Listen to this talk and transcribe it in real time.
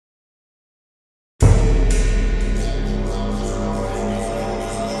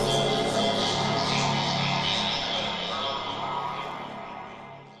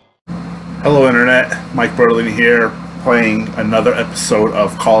Hello Internet, Mike Berlin here, playing another episode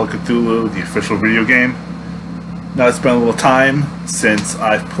of Call of Cthulhu, the official video game. Now it's been a little time since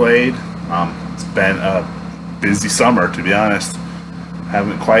I've played. It's been a busy summer, to be honest.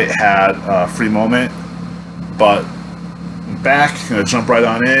 Haven't quite had a free moment, but I'm back, gonna jump right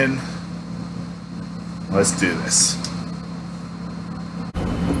on in. Let's do this.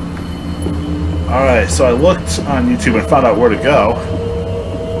 Alright, so I looked on YouTube and found out where to go.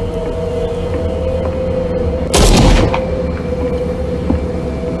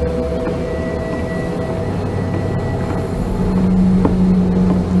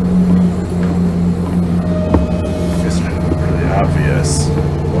 Obvious.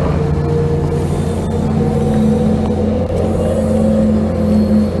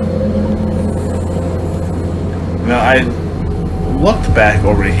 Now I looked back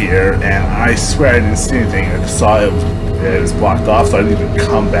over here and I swear I didn't see anything. I just saw it was blocked off, so I didn't even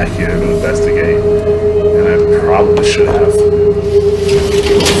come back here to investigate. And I probably should have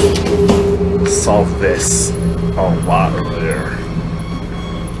solved this a lot earlier.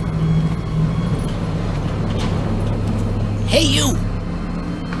 Hey you!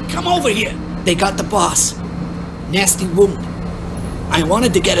 Come over here! They got the boss. Nasty wound. I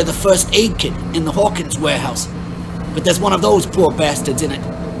wanted to get her the first aid kit in the Hawkins warehouse, but there's one of those poor bastards in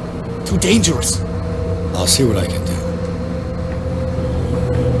it. Too dangerous. I'll see what I can do.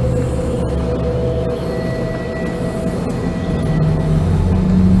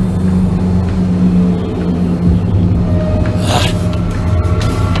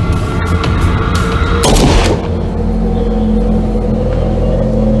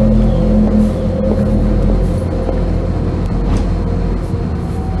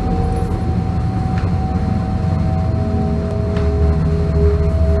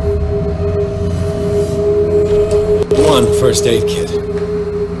 One first aid kit.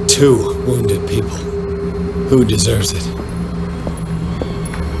 2 wounded people. Who deserves it?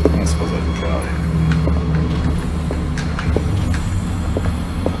 I suppose I can try.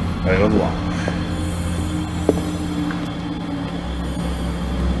 I go along.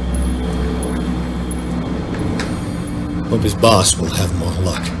 Hope his boss will have more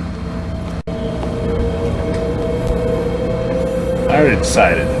luck. I already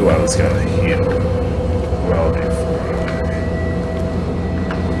decided who I was gonna heal. Well,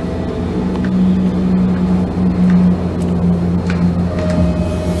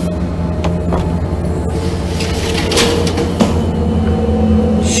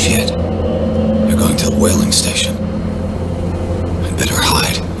 Shit. They're going to the whaling station. I'd better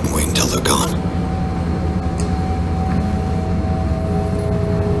hide and wait until they're gone.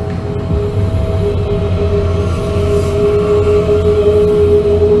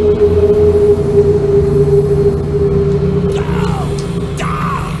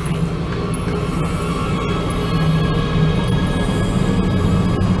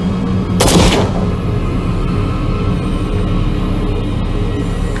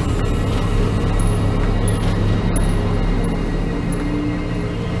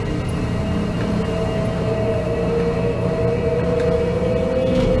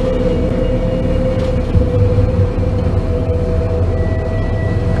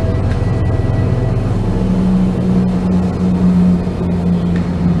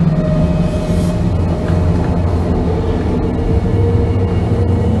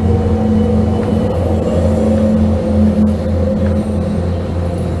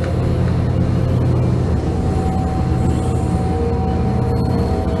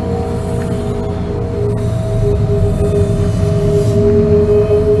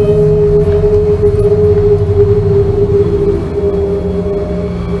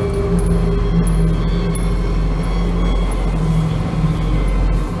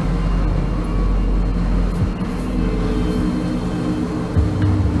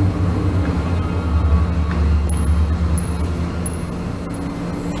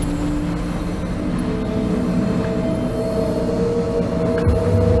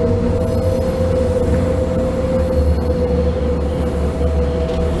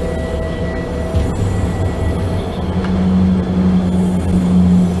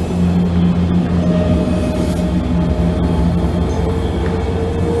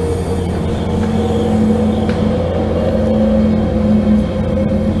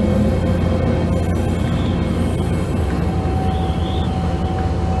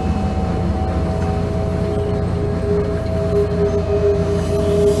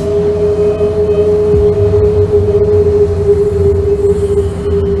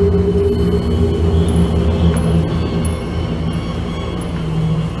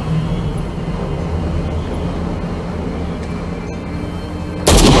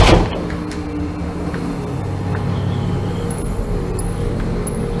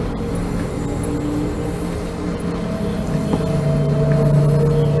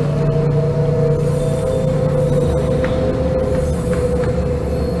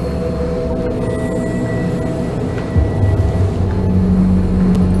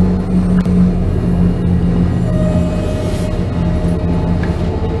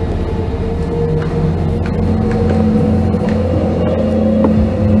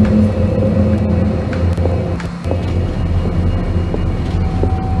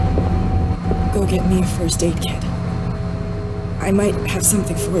 get me a first aid kit. I might have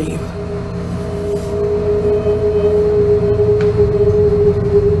something for you.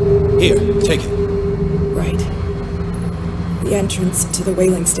 Here, take it. Right. The entrance to the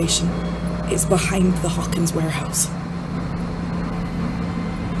whaling station is behind the Hawkins warehouse.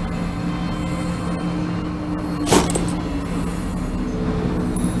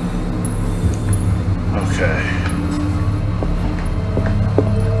 Okay.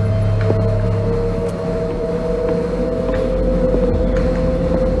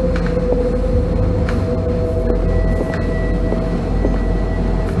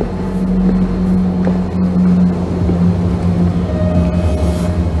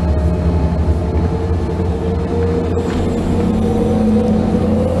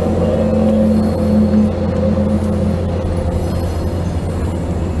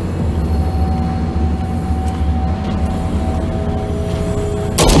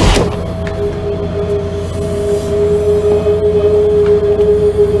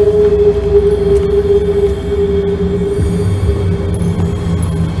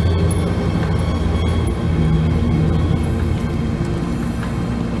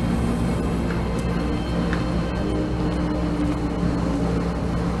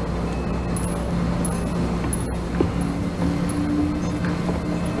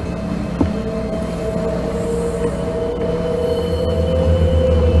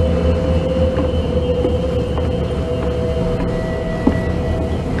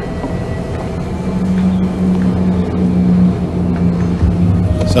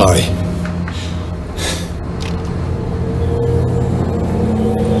 Sorry.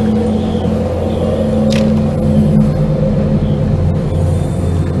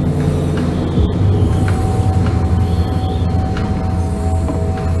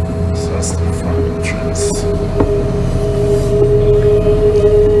 So that's the front entrance.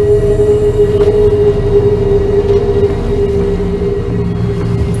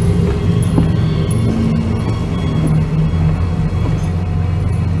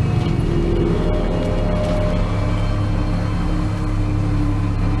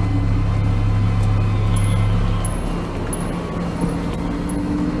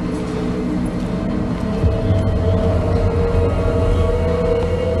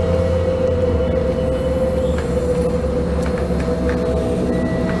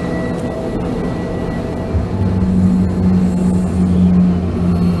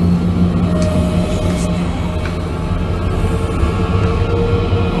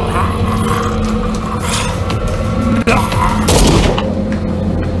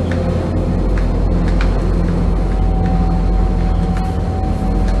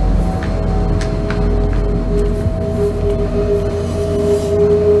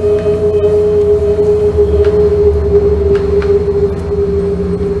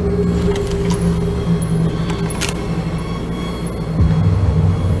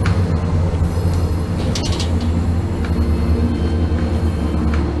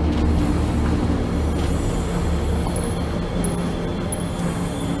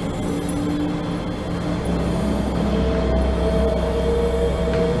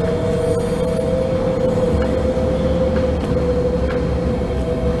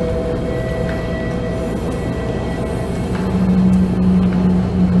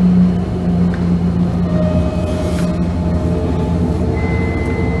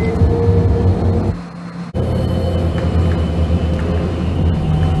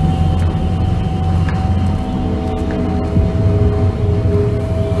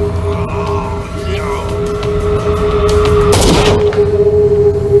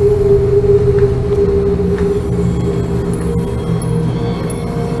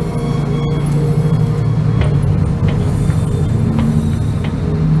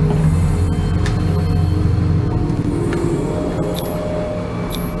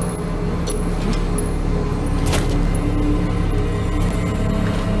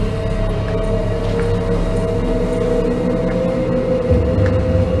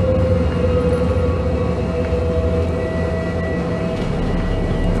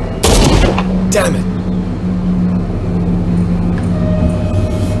 Damn it!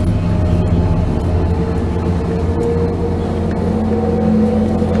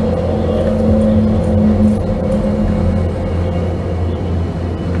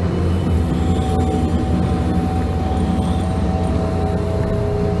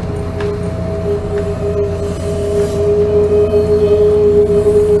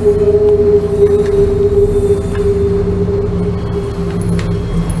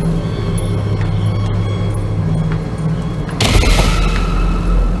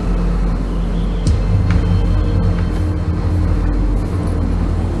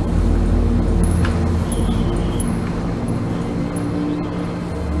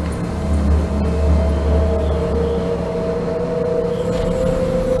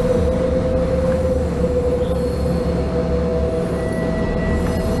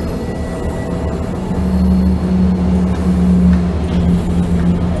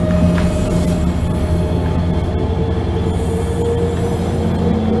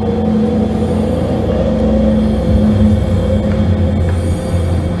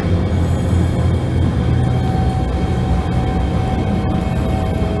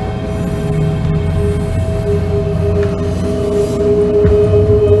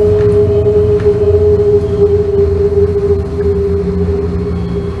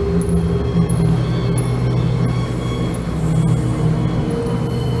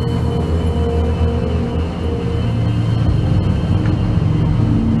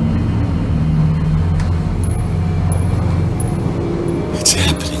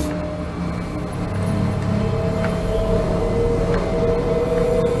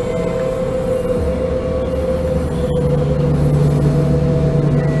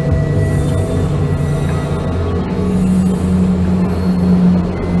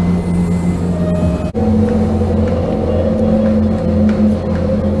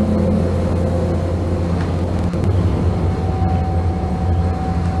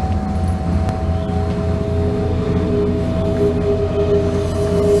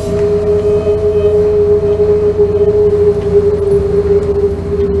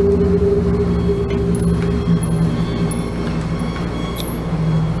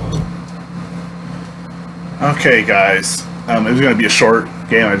 Okay, guys. It was going to be a short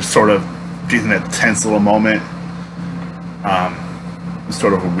game. I just sort of getting that tense little moment. It's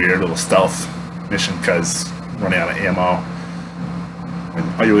sort of a weird little stealth mission because running out of ammo. And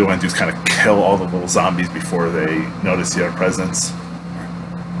all you really want to do is kind of kill all the little zombies before they notice your presence.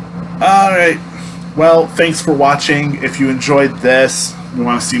 Alright. Well, thanks for watching. If you enjoyed this, you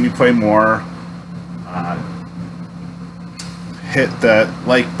want to see me play more, hit that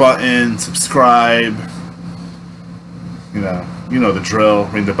like button, subscribe. You know the drill.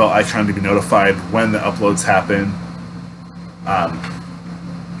 Ring the bell icon to be notified when the uploads happen.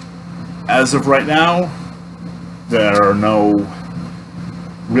 As of right now, there are no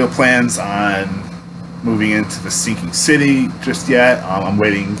real plans on moving into the sinking city just yet. I'm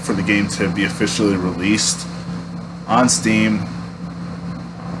waiting for the game to be officially released on Steam,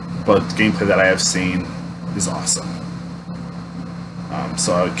 but the gameplay that I have seen is awesome.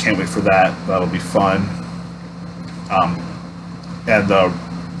 So I can't wait for that. That'll be fun. And the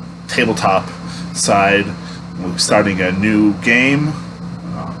tabletop side, we're starting a new game,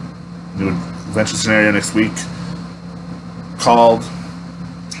 new adventure scenario next week called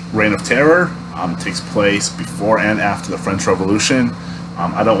Reign of Terror. It takes place before and after the French Revolution.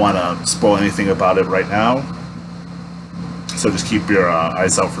 I don't want to spoil anything about it right now, so just keep your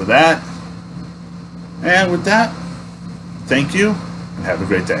eyes out for that. And with that, thank you, and have a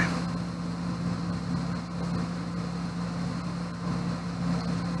great day.